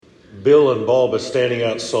Bill and Bob are standing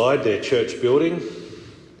outside their church building.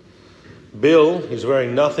 Bill is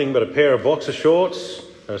wearing nothing but a pair of boxer shorts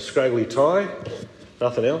and a scraggly tie,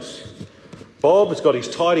 nothing else. Bob has got his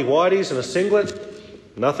tidy-whities and a singlet,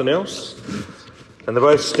 nothing else. And they're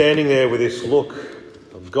both standing there with this look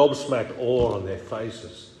of gobsmacked awe on their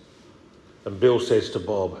faces. And Bill says to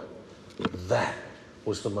Bob, "That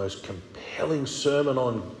was the most compelling sermon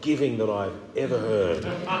on giving that I've ever heard."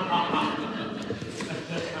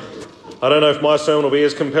 I don't know if my sermon will be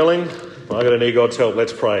as compelling. I'm going to need God's help.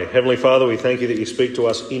 Let's pray. Heavenly Father, we thank you that you speak to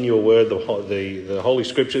us in your word, the Holy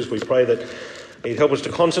Scriptures. We pray that you'd help us to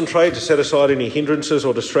concentrate, to set aside any hindrances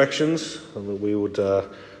or distractions, and that we would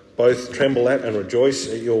both tremble at and rejoice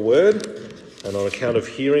at your word, and on account of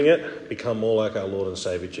hearing it, become more like our Lord and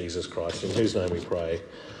Saviour Jesus Christ, in whose name we pray.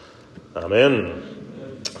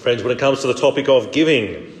 Amen. Friends, when it comes to the topic of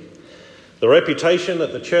giving, the reputation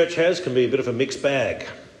that the church has can be a bit of a mixed bag.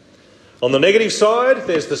 On the negative side,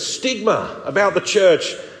 there's the stigma about the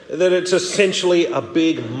church that it's essentially a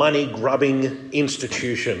big money-grubbing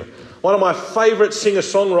institution. One of my favourite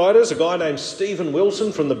singer-songwriters, a guy named Stephen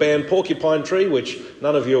Wilson from the band Porcupine Tree, which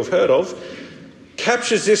none of you have heard of,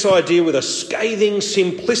 captures this idea with a scathing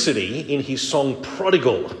simplicity in his song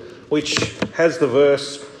Prodigal, which has the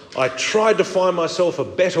verse, "I tried to find myself a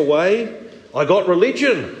better way. I got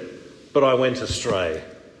religion, but I went astray.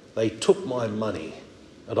 They took my money,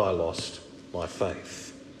 and I lost my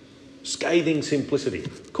faith." Scathing simplicity.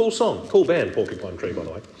 Cool song, cool band, Porcupine Tree, by the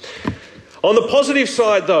way. On the positive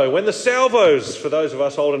side, though, when the Salvos, for those of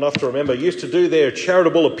us old enough to remember, used to do their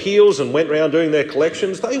charitable appeals and went around doing their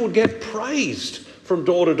collections, they would get praised from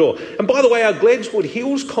door to door. And by the way, our Gledswood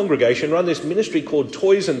Hills congregation run this ministry called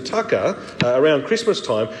Toys and Tucker around Christmas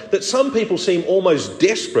time that some people seem almost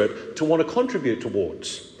desperate to want to contribute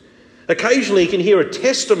towards. Occasionally you can hear a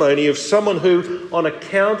testimony of someone who, on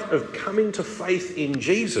account of coming to faith in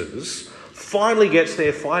Jesus, finally gets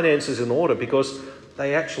their finances in order because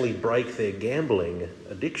they actually break their gambling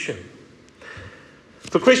addiction.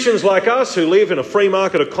 For Christians like us who live in a free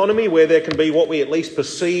market economy where there can be what we at least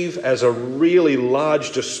perceive as a really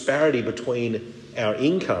large disparity between our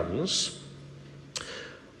incomes,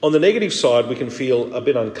 on the negative side we can feel a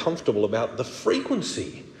bit uncomfortable about the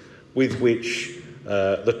frequency with which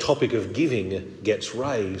the topic of giving gets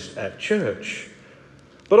raised at church.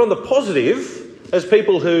 But on the positive, as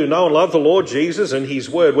people who know and love the Lord Jesus and his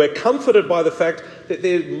word, we're comforted by the fact that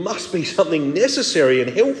there must be something necessary and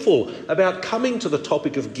helpful about coming to the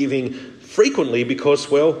topic of giving frequently because,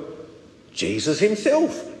 well, Jesus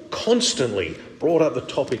himself constantly brought up the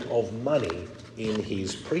topic of money in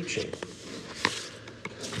his preaching.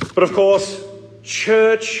 But of course,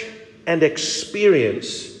 church and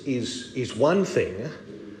experience is one thing,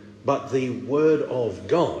 but the word of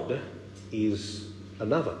God is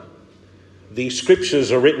another. The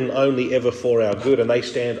scriptures are written only ever for our good, and they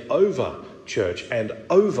stand over church and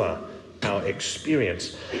over our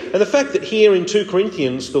experience. And the fact that here in 2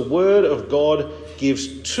 Corinthians, the word of God gives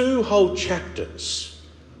 2 whole chapters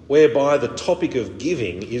whereby the topic of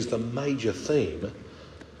giving is the major theme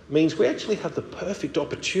means we actually have the perfect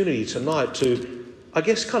opportunity tonight to, I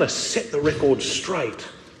guess, kind of set the record straight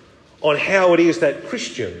on how it is that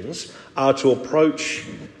Christians are to approach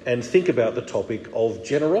and think about the topic of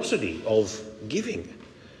generosity, of giving.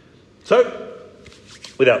 So,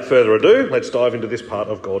 without further ado, let's dive into this part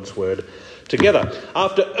of God's word together.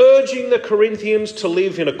 After urging the Corinthians to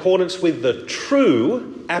live in accordance with the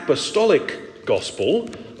true apostolic gospel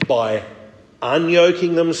by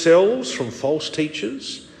unyoking themselves from false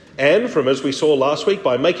teachers and from, as we saw last week,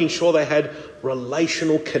 by making sure they had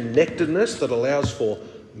relational connectedness that allows for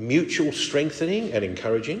mutual strengthening and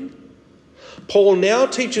encouraging, Paul now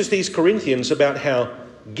teaches these Corinthians about how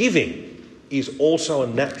giving is also a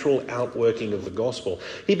natural outworking of the gospel.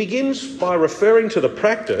 He begins by referring to the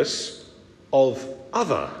practice of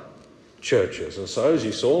other churches. And so, as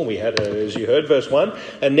you saw, as you heard, verse 1,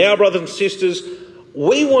 "And now, brothers and sisters,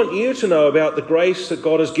 we want you to know about the grace that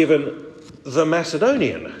God has given the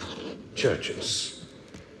Macedonian churches."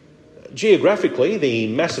 Geographically, the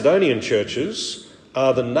Macedonian churches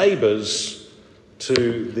are the neighbours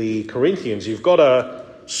to the Corinthians. You've got a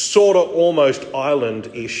sort of almost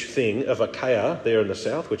island-ish thing of Achaia there in the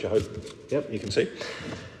south, which I hope, you can see,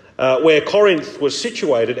 where Corinth was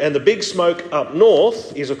situated. And the big smoke up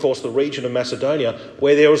north is, of course, the region of Macedonia,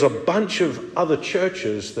 where there was a bunch of other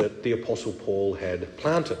churches that the Apostle Paul had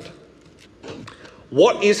planted.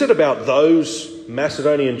 What is it about those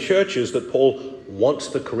Macedonian churches that Paul wants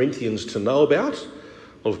the Corinthians to know about?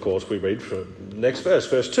 Well, of course, we read from the next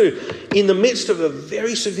verse 2. "In the midst of a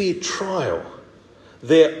very severe trial,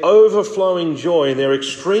 their overflowing joy and their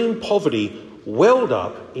extreme poverty welled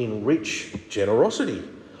up in rich generosity.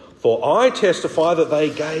 For I testify that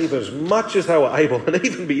they gave as much as they were able, and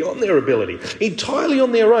even beyond their ability, entirely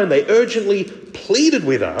on their own. They urgently pleaded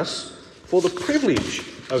with us for the privilege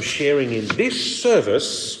of sharing in this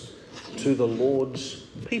service to the Lord's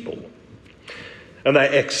people. And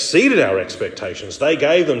they exceeded our expectations. They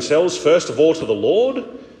gave themselves first of all to the Lord,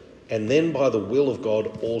 and then by the will of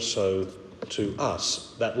God also to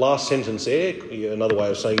us. That last sentence there, another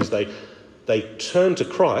way of saying is they turned to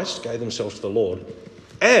Christ, gave themselves to the Lord,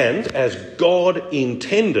 and as God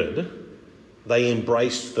intended, they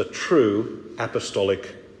embraced the true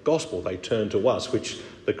apostolic gospel. They turned to us, which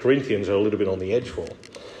the Corinthians are a little bit on the edge for.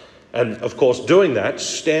 And of course, doing that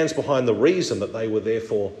stands behind the reason that they were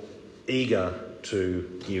therefore eager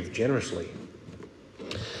to give generously.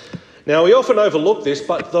 Now, we often overlook this,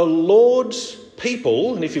 but the Lord's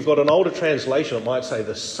people, and if you've got an older translation, it might say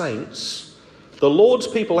the saints, the Lord's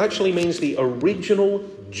people actually means the original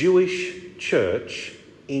Jewish church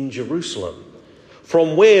in Jerusalem,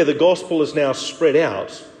 from where the gospel is now spread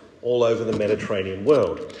out all over the Mediterranean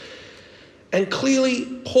world. And clearly,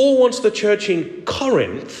 Paul wants the church in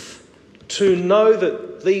Corinth to know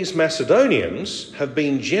that these Macedonians have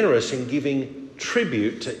been generous in giving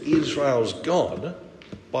tribute to Israel's God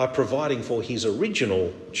by providing for his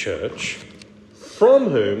original church, from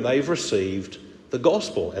whom they've received the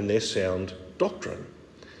gospel and their sound doctrine.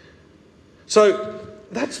 So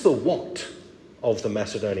that's the what of the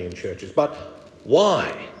Macedonian churches. But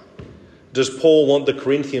why does Paul want the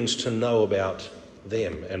Corinthians to know about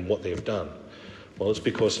them and what they've done? Well, it's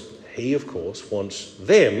because he, of course, wants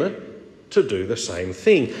them to do the same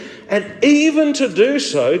thing. And even to do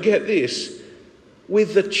so, get this,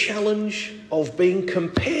 with the challenge of being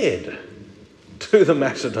compared to the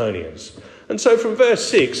Macedonians. And so from verse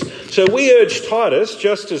 6, so we urge Titus,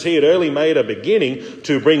 just as he had early made a beginning,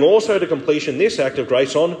 to bring also to completion this act of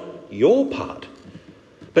grace on your part.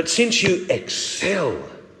 But since you excel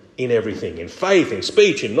in everything, in faith, in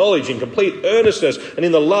speech, in knowledge, in complete earnestness, and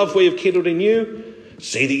in the love we have kindled in you,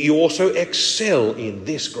 see that you also excel in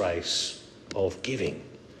this grace of giving.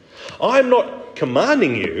 I'm not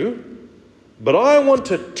commanding you, but I want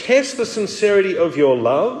to test the sincerity of your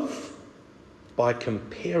love by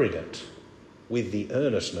comparing it with the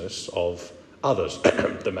earnestness of others,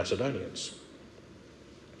 the Macedonians.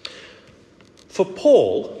 For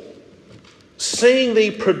Paul, seeing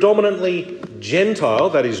the predominantly Gentile,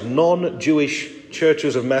 that is non-Jewish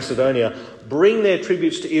churches of Macedonia, bring their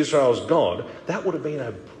tributes to Israel's God, that would have been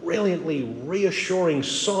a brilliantly reassuring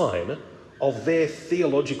sign of their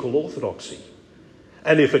theological orthodoxy.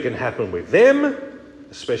 And if it can happen with them,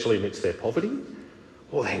 especially amidst their poverty,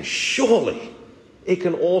 well then surely it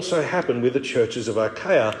can also happen with the churches of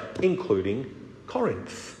Achaia, including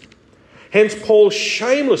Corinth. Hence, Paul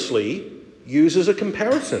shamelessly uses a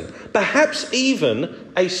comparison, perhaps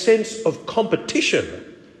even a sense of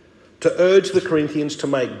competition, to urge the Corinthians to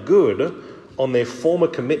make good on their former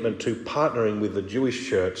commitment to partnering with the Jewish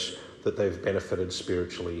church that they've benefited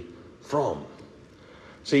spiritually from.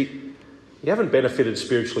 See, you haven't benefited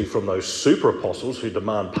spiritually from those super apostles who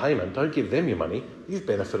demand payment. Don't give them your money. You've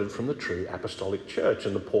benefited from the true apostolic church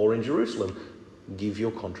and the poor in Jerusalem. Give your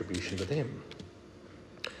contribution to them.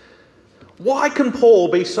 Why can Paul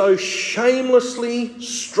be so shamelessly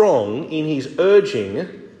strong in his urging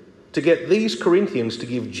to get these Corinthians to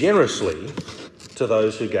give generously to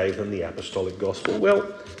those who gave them the apostolic gospel?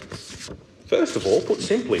 Well, first of all, put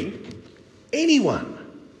simply, anyone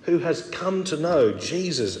who has come to know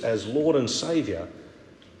Jesus as Lord and Saviour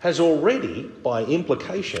has already, by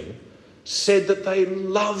implication, said that they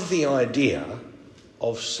love the idea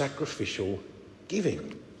of sacrificial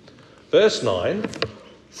giving. Verse 9,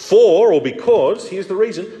 for or because, here's the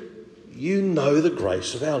reason, you know the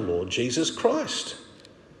grace of our Lord Jesus Christ,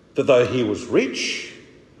 that though he was rich,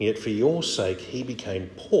 yet for your sake he became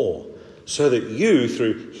poor, so that you,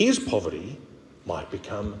 through his poverty, might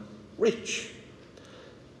become rich.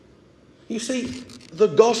 You see, the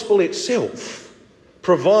gospel itself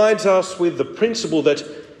provides us with the principle that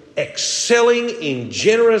excelling in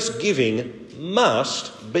generous giving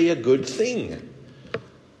must be a good thing.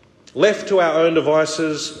 Left to our own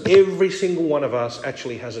devices, every single one of us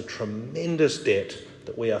actually has a tremendous debt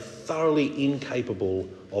that we are thoroughly incapable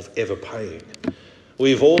of ever paying.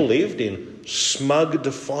 We've all lived in smug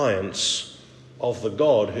defiance of the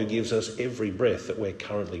God who gives us every breath that we're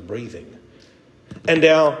currently breathing. And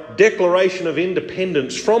our declaration of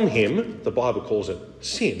independence from him, the Bible calls it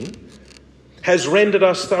sin, has rendered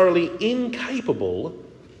us thoroughly incapable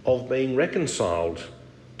of being reconciled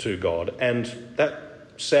to God. And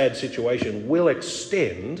that sad situation will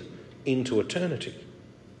extend into eternity.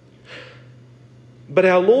 But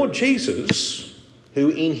our Lord Jesus, who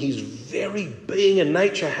in his very being and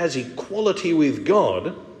nature has equality with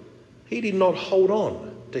God, he did not hold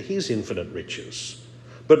on to his infinite riches,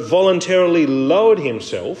 but voluntarily lowered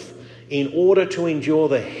himself in order to endure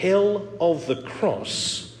the hell of the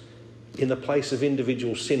cross in the place of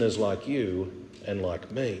individual sinners like you and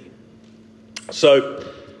like me. So,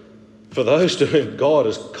 for those to whom God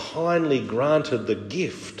has kindly granted the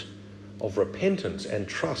gift of repentance and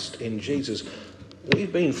trust in Jesus,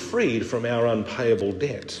 we've been freed from our unpayable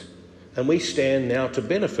debt, and we stand now to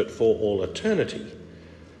benefit for all eternity.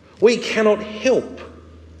 We cannot help,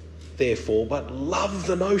 therefore, but love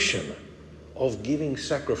the notion of giving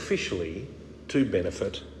sacrificially to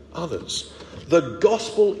benefit others. The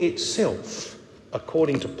gospel itself,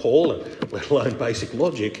 according to Paul, and let alone basic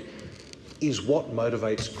logic, is what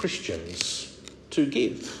motivates Christians to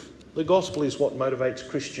give. The gospel is what motivates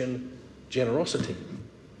Christian generosity.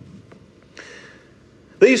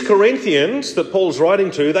 These Corinthians that Paul's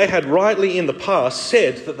writing to, they had rightly in the past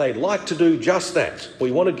said that they'd like to do just that.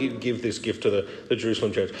 We want to give this gift to the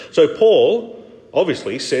Jerusalem church. So Paul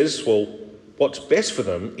obviously says, well, what's best for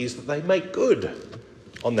them is that they make good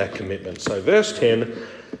on that commitment. So verse 10,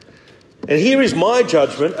 and here is my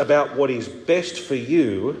judgment about what is best for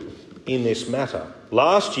you in this matter.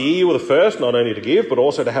 Last year you were the first not only to give, but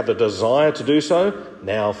also to have the desire to do so.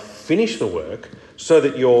 Now finish the work so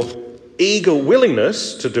that your eager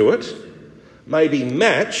willingness to do it may be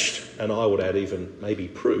matched, and I would add even maybe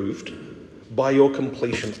proved, by your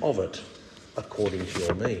completion of it according to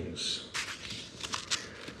your means.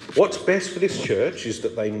 What's best for this church is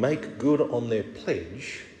that they make good on their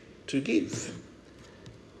pledge to give.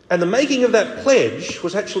 And the making of that pledge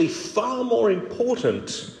was actually far more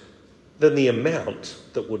important than the amount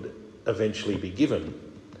that would eventually be given.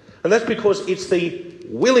 And that's because it's the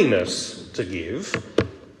willingness to give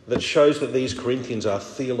that shows that these Corinthians are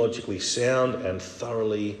theologically sound and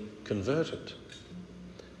thoroughly converted.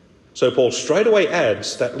 So Paul straight away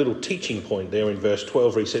adds that little teaching point there in verse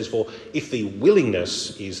 12 where he says, for if the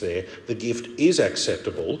willingness is there, the gift is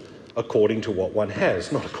acceptable according to what one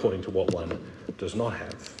has, not according to what one does not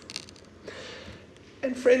have.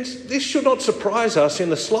 And friends, this should not surprise us in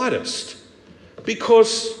the slightest,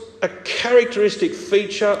 because a characteristic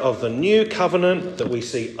feature of the new covenant that we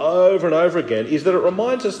see over and over again is that it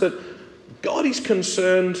reminds us that God is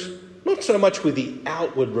concerned not so much with the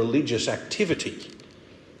outward religious activity,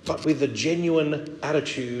 but with the genuine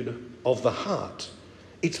attitude of the heart.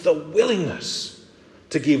 It's the willingness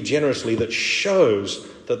to give generously that shows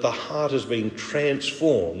that the heart has been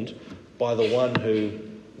transformed by the one who,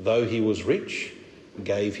 though he was rich,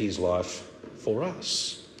 gave his life for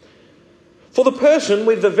us. For the person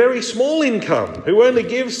with the very small income, who only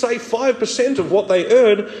gives, say, 5% of what they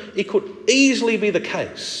earn, it could easily be the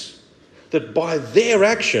case that by their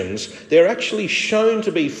actions, they're actually shown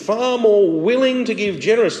to be far more willing to give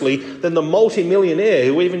generously than the multimillionaire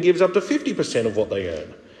who even gives up to 50% of what they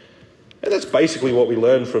earn. And that's basically what we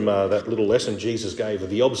learned from that little lesson Jesus gave of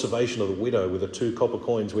the observation of the widow with the 2 copper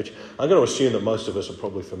coins, which I'm going to assume that most of us are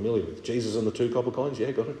probably familiar with. Jesus and the 2 copper coins?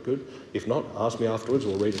 Yeah, got it? Good. If not, ask me afterwards,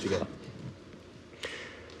 we'll read it together.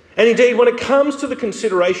 And indeed, when it comes to the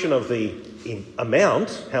consideration of the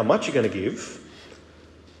amount, how much you're going to give,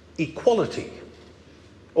 equality,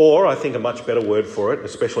 or I think a much better word for it,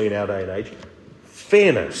 especially in our day and age,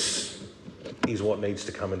 fairness, is what needs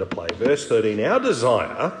to come into play. Verse 13, our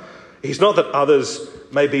desire is not that others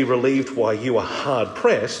may be relieved while you are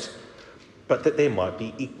hard-pressed, but that there might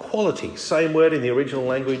be equality. Same word in the original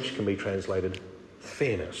language can be translated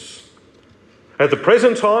fairness. At the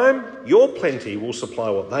present time, your plenty will supply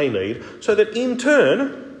what they need, so that in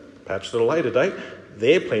turn, perhaps at a later date,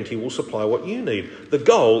 their plenty will supply what you need. The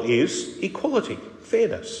goal is equality,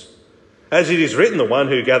 fairness. As it is written, the one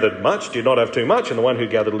who gathered much did not have too much, and the one who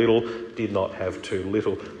gathered little did not have too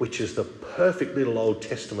little, which is the perfect little Old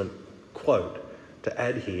Testament quote to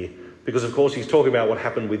add here, because of course he's talking about what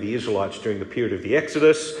happened with the Israelites during the period of the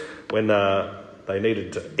Exodus when they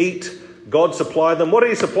needed to eat. God supplied them. What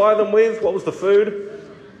did he supply them with? What was the food?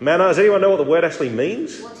 Manna. Does anyone know what the word actually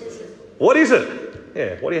means? What is it? What is it?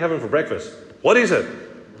 Yeah, what are you having for breakfast? What is it?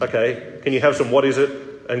 Okay, can you have some what is it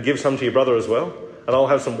and give some to your brother as well? And I'll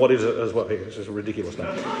have some what is it as well. This is ridiculous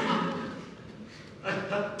now.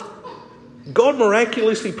 God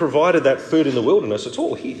miraculously provided that food in the wilderness. It's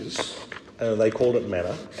all his. They called it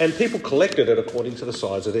manna. And people collected it according to the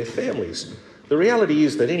size of their families. The reality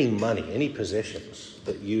is that any money, any possessions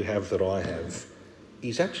that you have, that I have,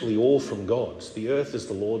 is actually all from God's. The earth is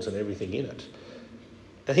the Lord's and everything in it.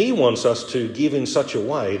 And he wants us to give in such a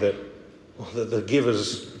way that the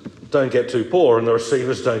givers don't get too poor and the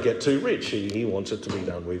receivers don't get too rich. He wants it to be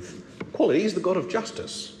done with quality. He's the God of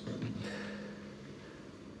justice.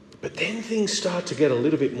 But then things start to get a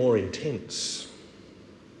little bit more intense.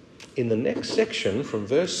 In the next section, from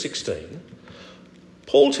verse 16,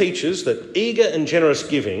 Paul teaches that eager and generous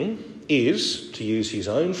giving is, to use his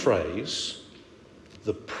own phrase,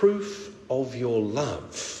 the proof of your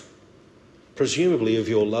love. Presumably of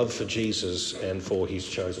your love for Jesus and for his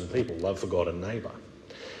chosen people, love for God and neighbour.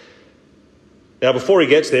 Now, before he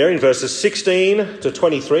gets there, in verses 16 to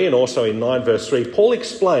 23 and also in 9 verse 3, Paul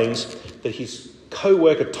explains that his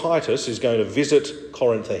co-worker Titus is going to visit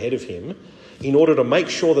Corinth ahead of him in order to make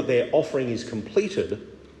sure that their offering is completed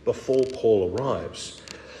before Paul arrives.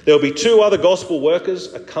 There will be 2 other gospel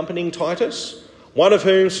workers accompanying Titus, one of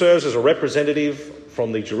whom serves as a representative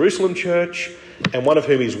from the Jerusalem church and one of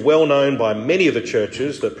whom is well known by many of the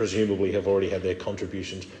churches that presumably have already had their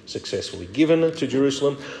contributions successfully given to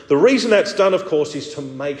Jerusalem. The reason that's done, of course, is to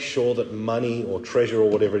make sure that money or treasure or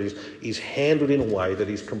whatever it is handled in a way that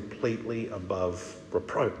is completely above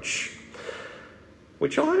reproach.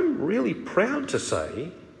 Which I'm really proud to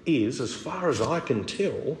say is, as far as I can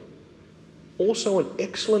tell, also an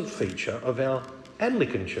excellent feature of our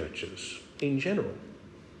Anglican churches in general.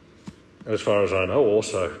 As far as I know,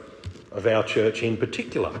 also of our church in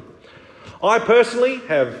particular. I personally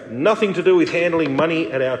have nothing to do with handling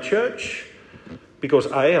money at our church because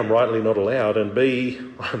A, I'm rightly not allowed, and B,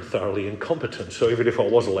 I'm thoroughly incompetent. So even if I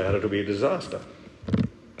was allowed, it would be a disaster.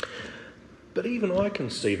 But even I can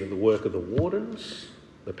see that the work of the wardens,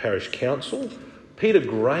 the parish council, Peter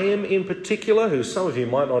Graham in particular, who some of you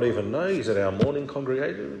might not even know, he's at our morning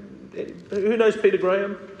congregation. Who knows Peter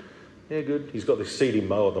Graham? Yeah, good. He's got this seedy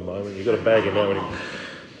mow at the moment. You've got to bag him out.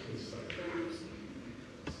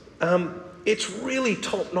 It's really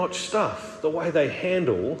top-notch stuff, the way they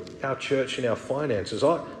handle our church and our finances.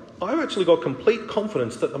 I've actually got complete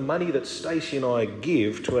confidence that the money that Stacey and I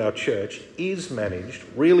give to our church is managed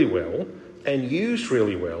really well and used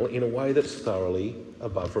really well in a way that's thoroughly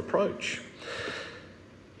above reproach.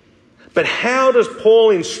 But how does Paul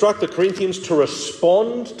instruct the Corinthians to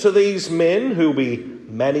respond to these men who will be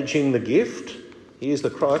managing the gift? Here's the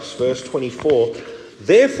crux, verse 24.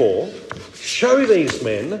 Therefore, show these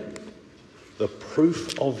men the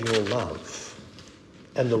proof of your love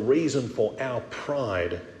and the reason for our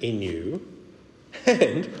pride in you,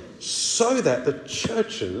 and so that the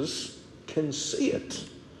churches can see it.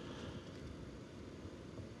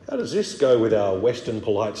 How does this go with our Western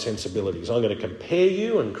polite sensibilities? I'm going to compare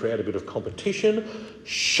you and create a bit of competition,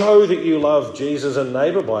 show that you love Jesus and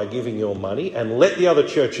neighbour by giving your money, and let the other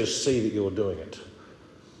churches see that you're doing it.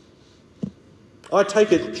 I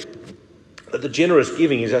take it that the generous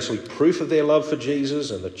giving is actually proof of their love for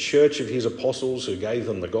Jesus and the church of his apostles who gave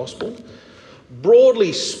them the gospel.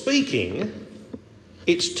 Broadly speaking,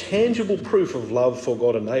 it's tangible proof of love for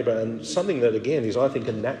God and neighbour, and something that, again, is, I think,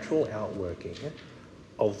 a natural outworking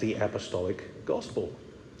of the apostolic gospel.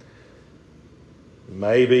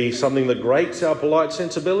 Maybe something that grates our polite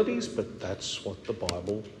sensibilities, but that's what the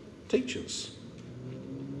Bible teaches.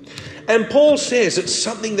 And Paul says it's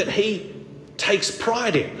something that he takes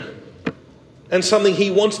pride in and something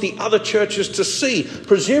he wants the other churches to see,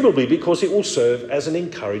 presumably because it will serve as an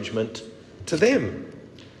encouragement to them.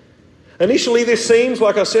 Initially, this seems,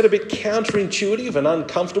 like I said, a bit counterintuitive and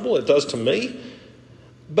uncomfortable. It does to me.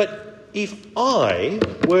 But if I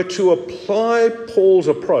were to apply Paul's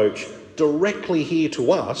approach directly here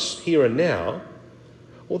to us, here and now,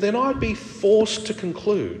 well, then I'd be forced to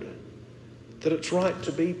conclude that it's right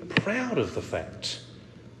to be proud of the fact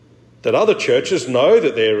that other churches know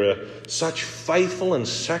that there are such faithful and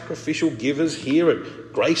sacrificial givers here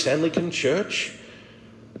at Grace Anglican Church,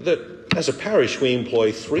 that as a parish we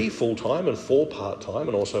employ 3 full-time and 4 part-time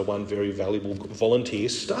and also 1 very valuable volunteer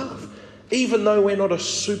staff, even though we're not a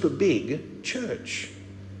super big church.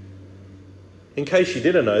 In case you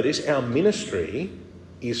didn't know this, our ministry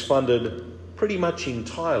is funded pretty much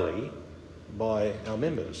entirely by our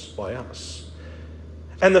members, by us.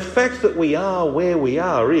 And the fact that we are where we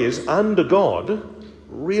are is, under God,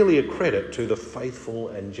 really a credit to the faithful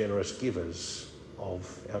and generous givers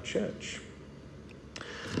of our church.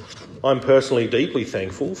 I'm personally deeply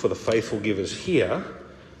thankful for the faithful givers here,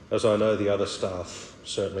 as I know the other staff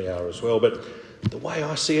certainly are as well. But the way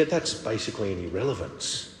I see it, that's basically an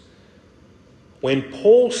irrelevance. When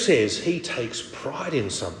Paul says he takes pride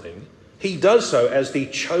in something, he does so as the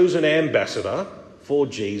chosen ambassador for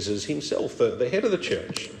Jesus himself, the head of the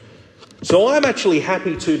church. So I'm actually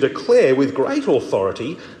happy to declare with great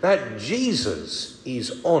authority that Jesus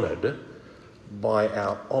is honoured by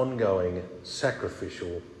our ongoing,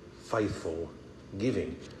 sacrificial, faithful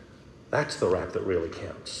giving. That's the rap that really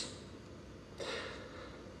counts.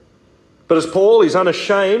 But as Paul is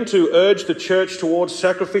unashamed to urge the church towards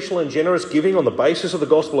sacrificial and generous giving on the basis of the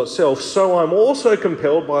gospel itself, so I'm also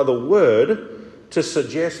compelled by the word to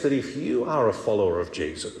suggest that if you are a follower of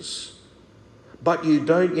Jesus, but you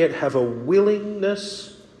don't yet have a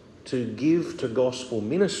willingness to give to gospel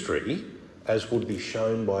ministry, as would be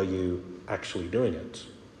shown by you actually doing it,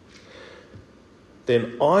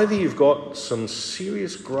 then either you've got some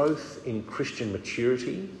serious growth in Christian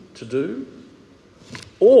maturity to do,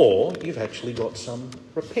 or you've actually got some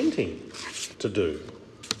repenting to do.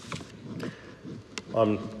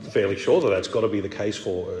 I'm fairly sure that that's got to be the case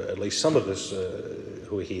for at least some of us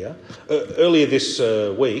who are here. Earlier this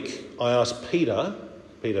week, I asked Peter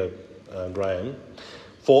Graham,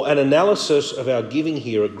 for an analysis of our giving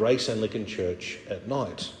here at Grace Anglican Church at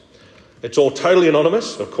night. It's all totally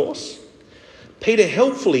anonymous, of course. Peter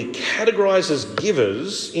helpfully categorises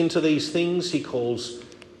givers into these things he calls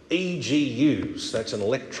EGUs. That's an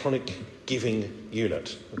electronic giving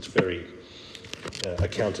unit. It's very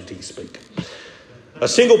accountancy speak. A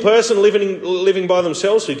single person living by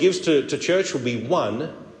themselves who gives to church will be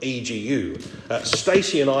one EGU.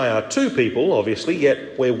 Stacey and I are two people, obviously,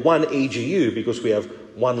 yet we're one EGU because we have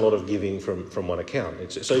one lot of giving from one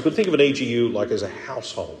account. So you could think of an EGU like as a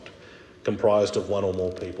household comprised of one or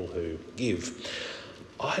more people who give.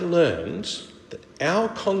 I learned that our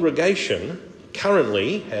congregation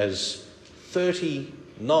currently has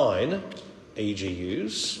 39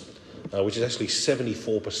 EGUs, which is actually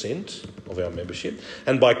 74% of our membership.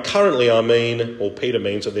 And by currently I mean, or Peter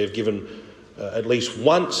means, that they've given at least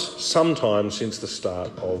once, sometime since the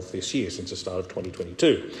start of this year, since the start of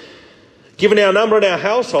 2022. Given our number in our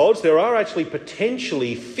households, there are actually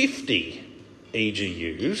potentially 50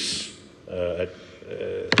 EGUs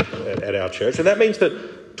at our church. And that means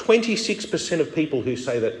that 26% of people who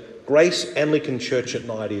say that Grace Anglican Church at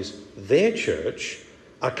night is their church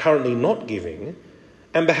are currently not giving,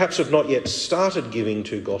 and perhaps have not yet started giving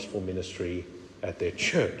to gospel ministry at their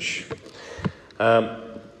church.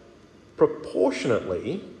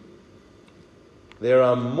 Proportionately, there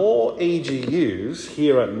are more EGUs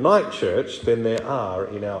here at Night Church than there are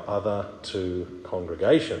in our other two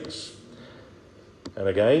congregations. And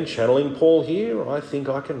again, channeling Paul here, I think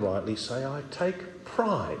I can rightly say I take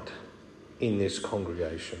pride in this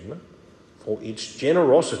congregation for its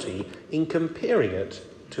generosity in comparing it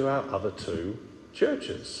to our other two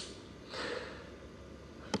churches.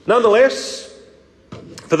 Nonetheless,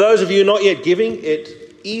 for those of you not yet giving,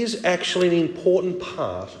 it is actually an important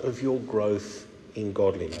part of your growth in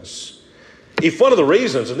godliness. If one of the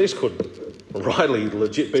reasons, and this could rightly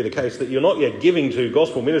legit be the case, that you're not yet giving to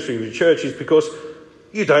gospel ministry of your church is because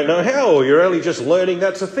you don't know how, or you're only just learning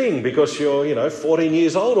that's a thing because you're, 14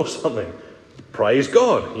 years old or something. Praise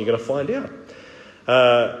God, you're going to find out.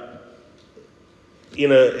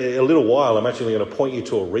 In a little while, I'm actually going to point you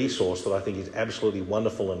to a resource that I think is absolutely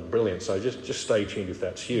wonderful and brilliant, so just stay tuned if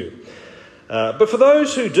that's you. But for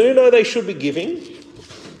those who do know they should be giving,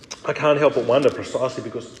 I can't help but wonder, precisely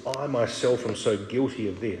because I myself am so guilty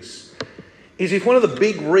of this, is if one of the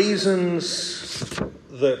big reasons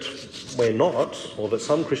that we're not, or that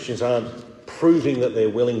some Christians aren't proving that they're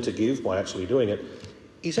willing to give by actually doing it,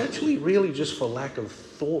 is actually really just for lack of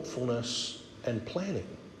thoughtfulness and planning.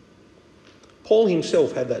 Paul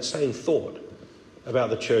himself had that same thought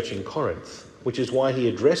about the church in Corinth, which is why he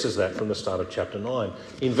addresses that from the start of chapter 9.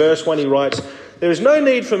 In verse 1 he writes, "There is no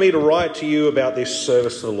need for me to write to you about this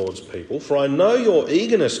service to the Lord's people, for I know your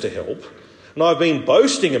eagerness to help, and I've been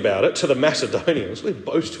boasting about it to the Macedonians." We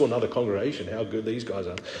boast to another congregation how good these guys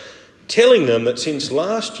are. "Telling them that since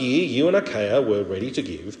last year you and Achaia were ready to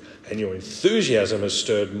give, and your enthusiasm has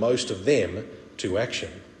stirred most of them to action.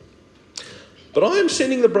 But I am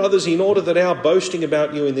sending the brothers in order that our boasting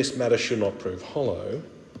about you in this matter should not prove hollow,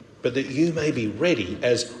 but that you may be ready,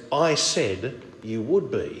 as I said you would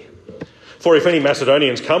be. For if any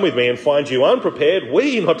Macedonians come with me and find you unprepared,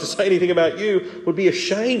 we, not to say anything about you, would be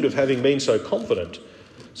ashamed of having been so confident.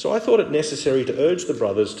 So I thought it necessary to urge the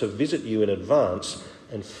brothers to visit you in advance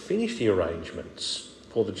and finish the arrangements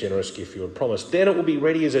for the generous gift you had promised. Then it will be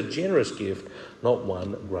ready as a generous gift, not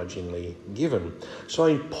one grudgingly given." So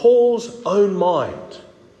in Paul's own mind,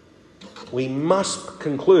 we must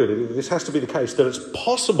conclude, this has to be the case, that it's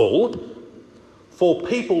possible for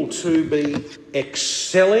people to be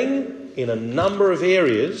excelling in a number of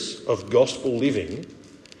areas of gospel living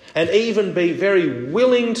and even be very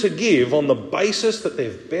willing to give on the basis that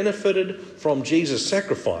they've benefited from Jesus'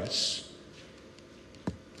 sacrifice,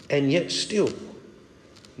 and yet still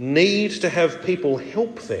need to have people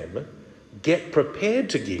help them get prepared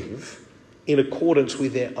to give in accordance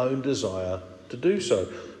with their own desire to do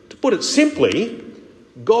so. To put it simply,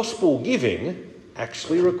 gospel giving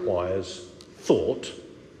actually requires thought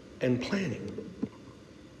and planning.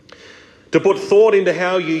 To put thought into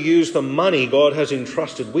how you use the money God has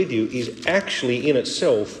entrusted with you is actually in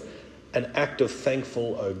itself an act of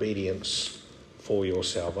thankful obedience for your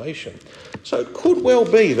salvation. So it could well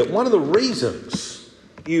be that one of the reasons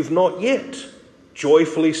you've not yet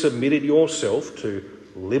joyfully submitted yourself to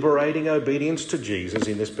liberating obedience to Jesus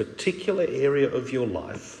in this particular area of your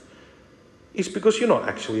life is because you're not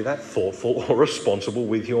actually that thoughtful or responsible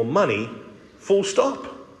with your money, full stop.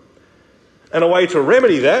 And a way to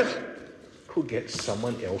remedy that could get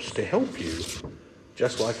someone else to help you,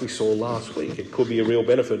 just like we saw last week. It could be a real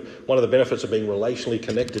benefit, one of the benefits of being relationally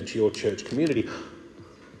connected to your church community.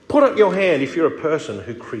 Put up your hand if you're a person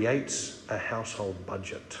who creates a household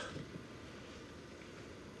budget.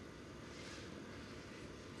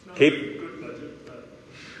 Keep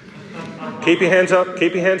your hands up,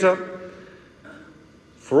 keep your hands up.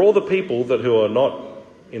 For all the people who are not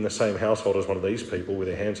in the same household as one of these people with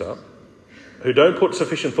their hands up, who don't put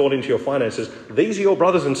sufficient thought into your finances, these are your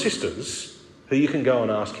brothers and sisters who you can go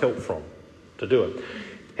and ask help from to do it.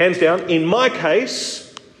 Hands down. In my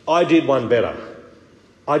case, I did one better.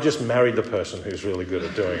 I just married the person who's really good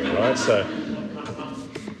at doing it, right? So,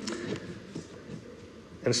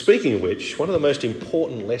 and speaking of which, one of the most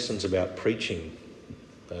important lessons about preaching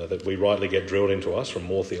that we rightly get drilled into us from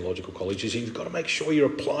Moore Theological College is you've got to make sure you're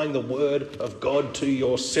applying the word of God to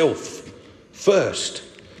yourself first.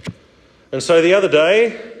 And so the other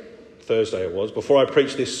day, Thursday it was, before I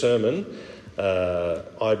preached this sermon,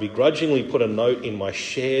 I begrudgingly put a note in my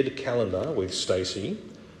shared calendar with Stacey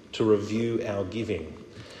to review our giving.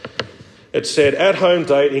 It said, at-home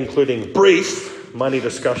date including brief money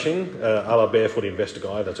discussion, a la Barefoot Investor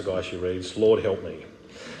Guide, that's a guy she reads, Lord help me.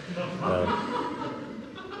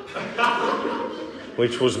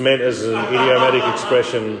 Which was meant as an idiomatic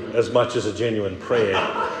expression as much as a genuine prayer.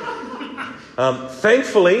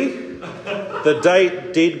 Thankfully, the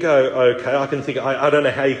date did go okay. I don't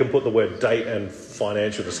know how you can put the word date and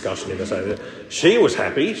financial discussion in the same. She was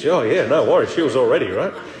happy. Oh yeah, no worries. She was all ready,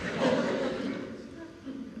 right?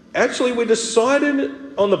 Actually, we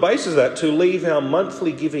decided on the basis of that to leave our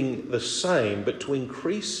monthly giving the same, but to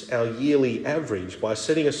increase our yearly average by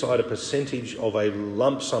setting aside a percentage of a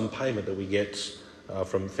lump sum payment that we get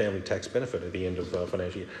from family tax benefit at the end of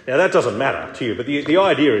financial year. Now, that doesn't matter to you, but the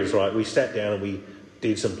idea is, right, we sat down and we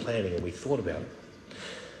did some planning and we thought about it.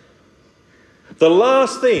 The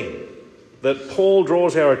last thing that Paul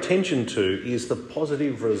draws our attention to is the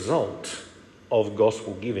positive result of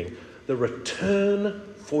gospel giving. The return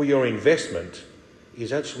for your investment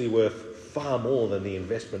is actually worth far more than the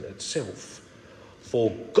investment itself. For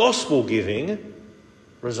gospel giving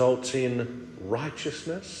results in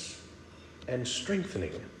righteousness and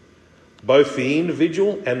strengthening, both the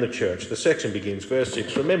individual and the church. The section begins, verse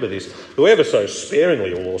 6. Remember this: whoever sows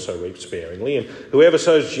sparingly will also reap sparingly, and whoever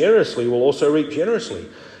sows generously will also reap generously.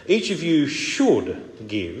 Each of you should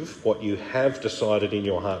give what you have decided in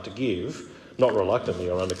your heart to give, not reluctantly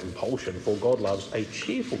or under compulsion, for God loves a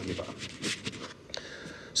cheerful giver.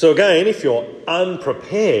 So again, if you're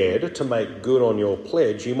unprepared to make good on your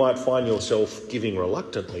pledge, you might find yourself giving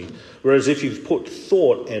reluctantly. Whereas if you've put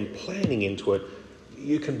thought and planning into it,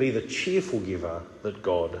 you can be the cheerful giver that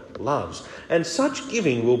God loves. And such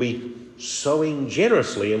giving will be sowing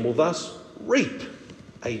generously and will thus reap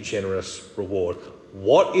a generous reward.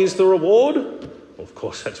 What is the reward? Well, of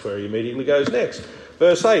course, that's where he immediately goes next.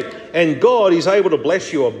 Verse 8, and God is able to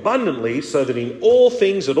bless you abundantly so that in all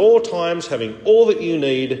things at all times, having all that you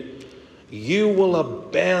need, you will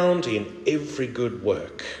abound in every good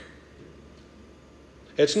work.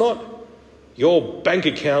 It's not your bank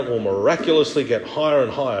account will miraculously get higher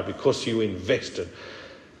and higher because you invested.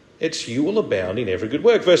 It's you will abound in every good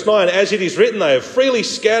work. Verse 9, as it is written, they have freely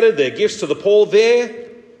scattered their gifts to the poor. Their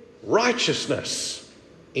righteousness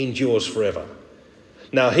endures forever.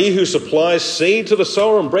 Now he who supplies seed to the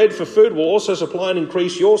sower and bread for food will also supply and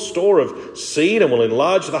increase your store of seed and will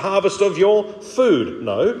enlarge the harvest of your food.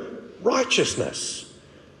 No, righteousness.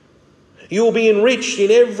 You will be enriched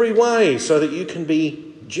in every way so that you can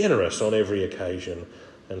be generous on every occasion.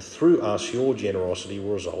 And through us, your generosity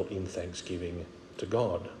will result in thanksgiving to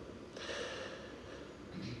God.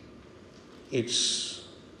 It's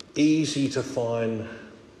easy to find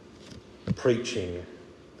preaching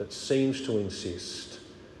that seems to insist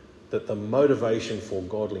that the motivation for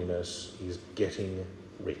godliness is getting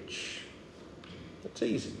rich. It's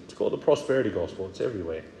easy. It's called the prosperity gospel. It's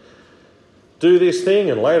everywhere. Do this thing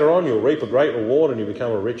and later on you'll reap a great reward and you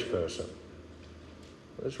become a rich person.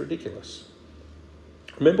 That's ridiculous.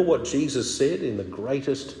 Remember what Jesus said in the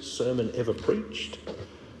greatest sermon ever preached?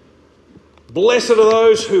 Blessed are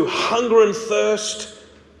those who hunger and thirst,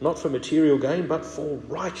 not for material gain, but for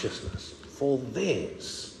righteousness, for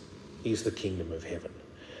theirs is the kingdom of heaven.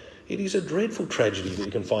 It is a dreadful tragedy that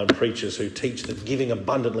you can find preachers who teach that giving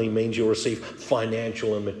abundantly means you'll receive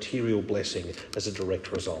financial and material blessing as a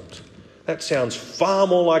direct result. That sounds far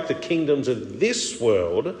more like the kingdoms of this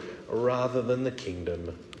world rather than the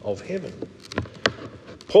kingdom of heaven.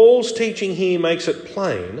 Paul's teaching here makes it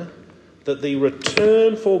plain that the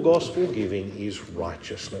return for gospel giving is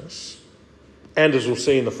righteousness, and as we'll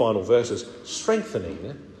see in the final verses,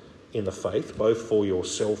 strengthening in the faith, both for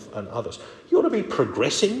yourself and others. You want to be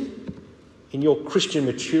progressing in your Christian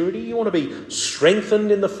maturity? You want to be strengthened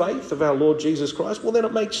in the faith of our Lord Jesus Christ? Well, then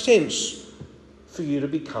it makes sense for you to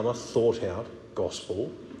become a thought-out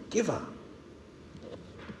gospel giver.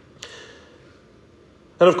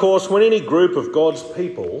 And of course, when any group of God's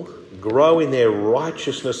people grow in their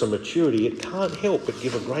righteousness and maturity, it can't help but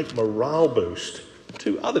give a great morale boost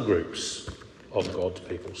to other groups of God's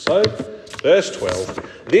people. So, verse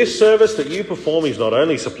 12, this service that you perform is not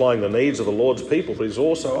only supplying the needs of the Lord's people, but is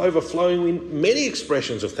also overflowing in many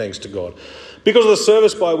expressions of thanks to God. Because of the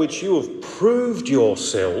service by which you have proved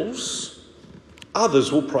yourselves,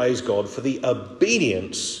 others will praise God for the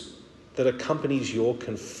obedience that accompanies your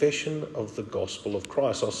confession of the gospel of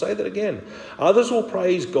Christ. I'll say that again. Others will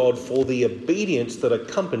praise God for the obedience that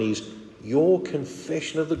accompanies your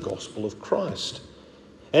confession of the gospel of Christ,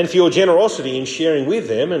 and for your generosity in sharing with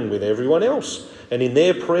them and with everyone else. And in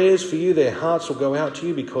their prayers for you, their hearts will go out to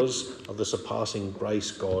you because of the surpassing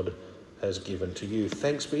grace God has given to you.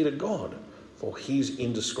 Thanks be to God for his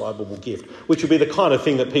indescribable gift, which would be the kind of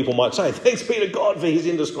thing that people might say, thanks be to God for his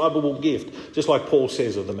indescribable gift, just like Paul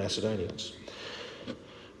says of the Macedonians.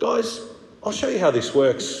 Guys, I'll show you how this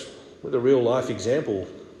works with a real life example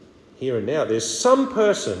here and now. There's some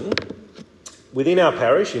person within our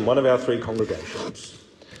parish, in one of our 3 congregations,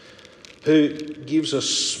 who gives a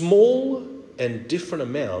small and different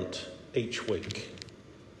amount each week.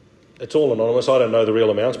 It's all anonymous. I don't know the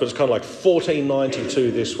real amounts, but it's kind of like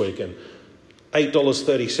 $14.92 this week and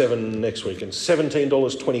 $8.37 next week and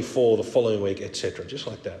 $17.24 the following week, etc. Just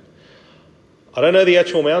like that. I don't know the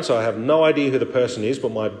actual amounts. I have no idea who the person is,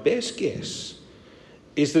 but my best guess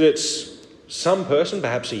is that it's some person,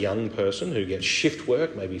 perhaps a young person, who gets shift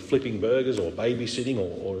work, maybe flipping burgers or babysitting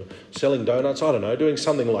or selling donuts, I don't know, doing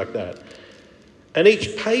something like that. And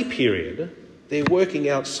each pay period, they're working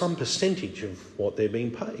out some percentage of what they're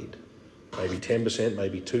being paid. Maybe 10%,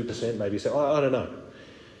 maybe 2%, maybe I don't know.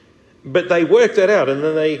 But they work that out and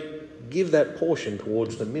then they give that portion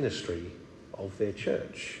towards the ministry of their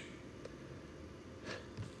church.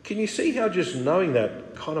 Can you see how just knowing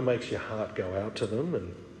that kind of makes your heart go out to them,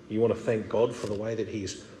 and you want to thank God for the way that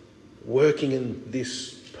he's working in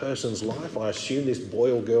this person's life, I assume this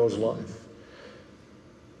boy or girl's life?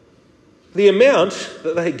 The amount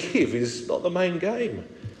that they give is not the main game.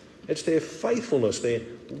 It's their faithfulness, their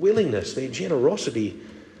willingness, their generosity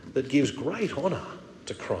that gives great honour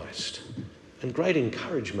to Christ and great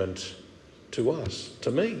encouragement to us,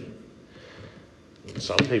 to me.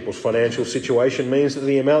 Some people's financial situation means that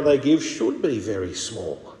the amount they give should be very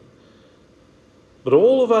small. But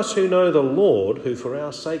all of us who know the Lord, who for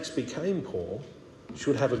our sakes became poor,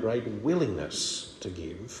 should have a great willingness to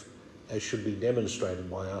give, as should be demonstrated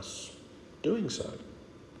by us doing so.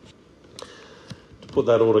 To put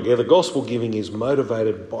that all together, gospel giving is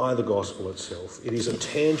motivated by the gospel itself. It is a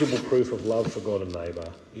tangible proof of love for God and neighbour.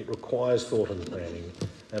 It requires thought and planning,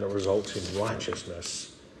 and it results in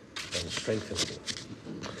righteousness and strengthening.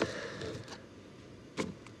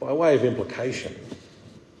 By way of implication,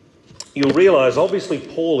 you'll realise obviously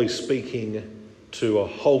Paul is speaking to a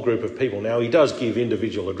whole group of people. Now he does give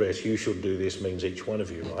individual address. You should do this means each one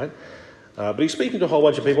of you, right? But he's speaking to a whole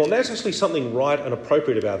bunch of people, and there's actually something right and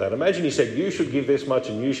appropriate about that. Imagine he said, you should give this much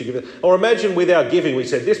and you should give it. Or imagine with our giving, we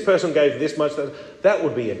said, this person gave this much. That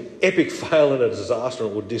would be an epic fail and a disaster,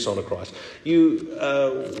 and it would dishonour Christ.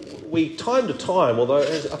 We time to time, although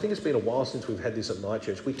I think it's been a while since we've had this at Night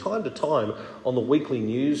Church, we time to time on the weekly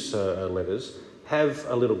news letters have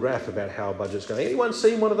a little graph about how our budget's going. Anyone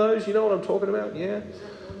seen one of those? You know what I'm talking about? Yeah?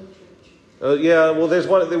 Well, there's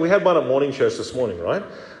one. We had one at morning church this morning, right?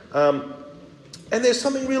 And there's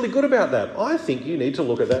something really good about that. I think you need to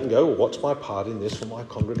look at that and go, well, what's my part in this for my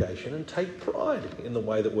congregation, and take pride in the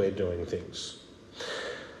way that we're doing things.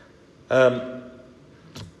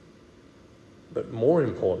 But more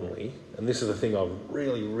importantly, and this is the thing I've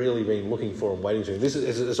really, really been looking for and waiting to, this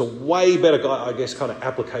is a way better, I guess, kind of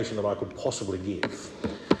application that I could possibly give,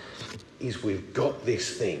 is we've got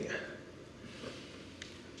this thing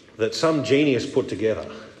that some genius put together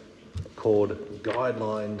called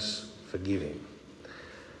Guidelines for Giving.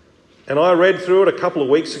 And I read through it a couple of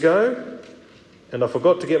weeks ago, and I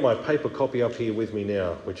forgot to get my paper copy up here with me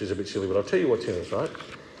now, which is a bit silly, but I'll tell you what's in it, right?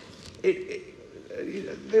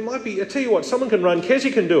 There might be, I tell you what, someone can run,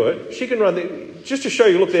 Kezzy can do it, she can run, just to show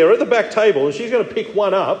you, look, they're at the back table and she's going to pick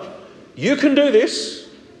one up. You can do this,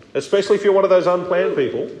 especially if you're one of those unplanned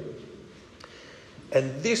people.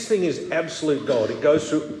 And this thing is absolute gold. It goes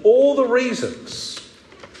through all the reasons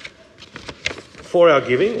for our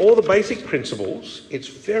giving, all the basic principles. It's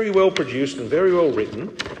very well produced and very well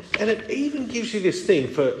written. And it even gives you this thing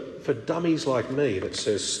for dummies like me that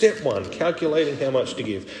says, step 1, calculating how much to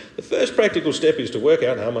give. The first practical step is to work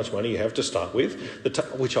out how much money you have to start with,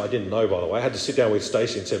 which I didn't know, by the way. I had to sit down with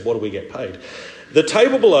Stacey and said, what do we get paid? The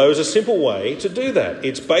table below is a simple way to do that.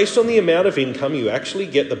 It's based on the amount of income you actually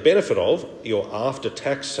get the benefit of, your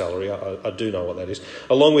after-tax salary, I do know what that is,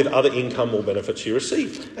 along with other income or benefits you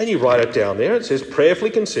receive. And you write it down there. It says,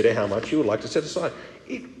 prayerfully consider how much you would like to set aside.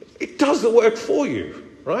 It does the work for you,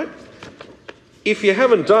 right? If you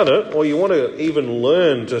haven't done it, or you want to even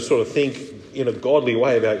learn to sort of think in a godly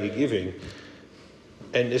way about your giving,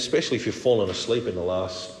 and especially if you've fallen asleep in the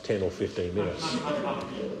last 10 or 15 minutes,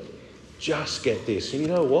 just get this. And you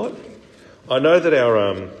know what? I know that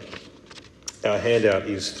our handout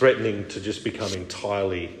is threatening to just become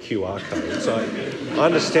entirely QR codes. I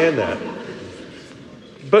understand that.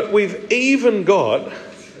 But we've even got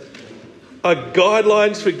a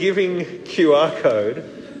Guidelines for Giving QR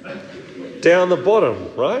code down the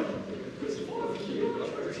bottom, right?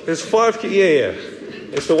 There's 5, yeah.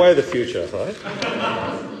 It's the way of the future, right?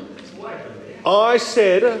 I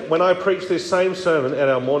said, when I preached this same sermon at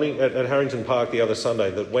our morning at Harrington Park the other Sunday,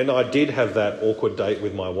 that when I did have that awkward date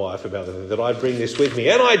with my wife about that I'd bring this with me,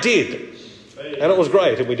 and I did. And it was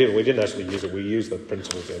great, and we didn't actually use it. We used the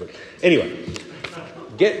principles there. But anyway,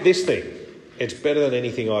 get this thing. It's better than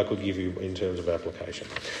anything I could give you in terms of application.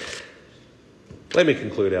 Let me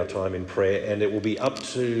conclude our time in prayer, and it will be up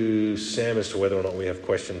to Sam as to whether or not we have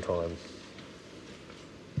question time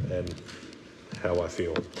and how I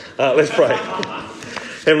feel. Let's pray.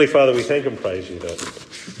 Heavenly Father, we thank and praise you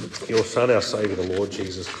that your Son, our Saviour, the Lord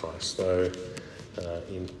Jesus Christ, though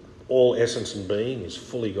in all essence and being is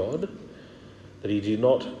fully God, that he did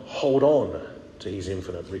not hold on to his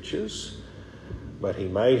infinite riches, but he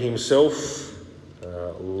made himself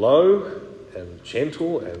low and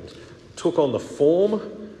gentle and took on the form,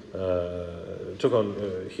 took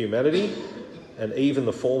on humanity, and even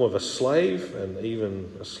the form of a slave, and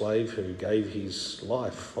even a slave who gave his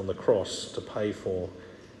life on the cross to pay for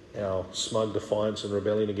our smug defiance and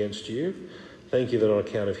rebellion against you. Thank you that on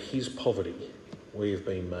account of his poverty, we have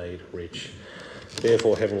been made rich.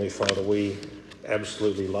 Therefore, Heavenly Father, we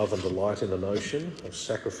absolutely love and delight in the notion of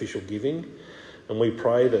sacrificial giving, and we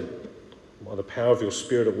pray that by the power of your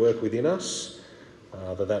Spirit at work within us,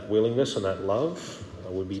 that willingness and that love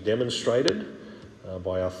would be demonstrated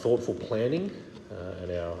by our thoughtful planning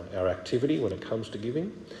and our activity when it comes to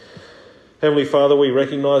giving. Heavenly Father, we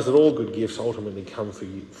recognise that all good gifts ultimately come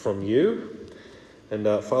from you. And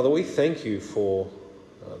Father, we thank you for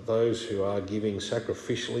those who are giving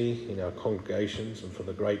sacrificially in our congregations, and for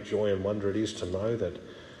the great joy and wonder it is to know that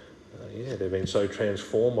they've been so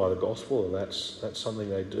transformed by the gospel, and that's something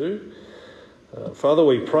they do. Father,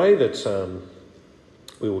 we pray that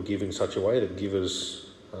we will give in such a way that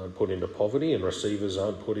givers aren't put into poverty and receivers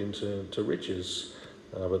aren't put into riches,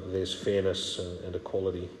 but that there's fairness and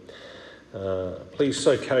equality. Please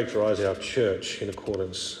so characterise our church in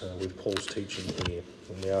accordance with Paul's teaching here.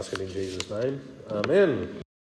 And we ask it in Jesus' name. Amen.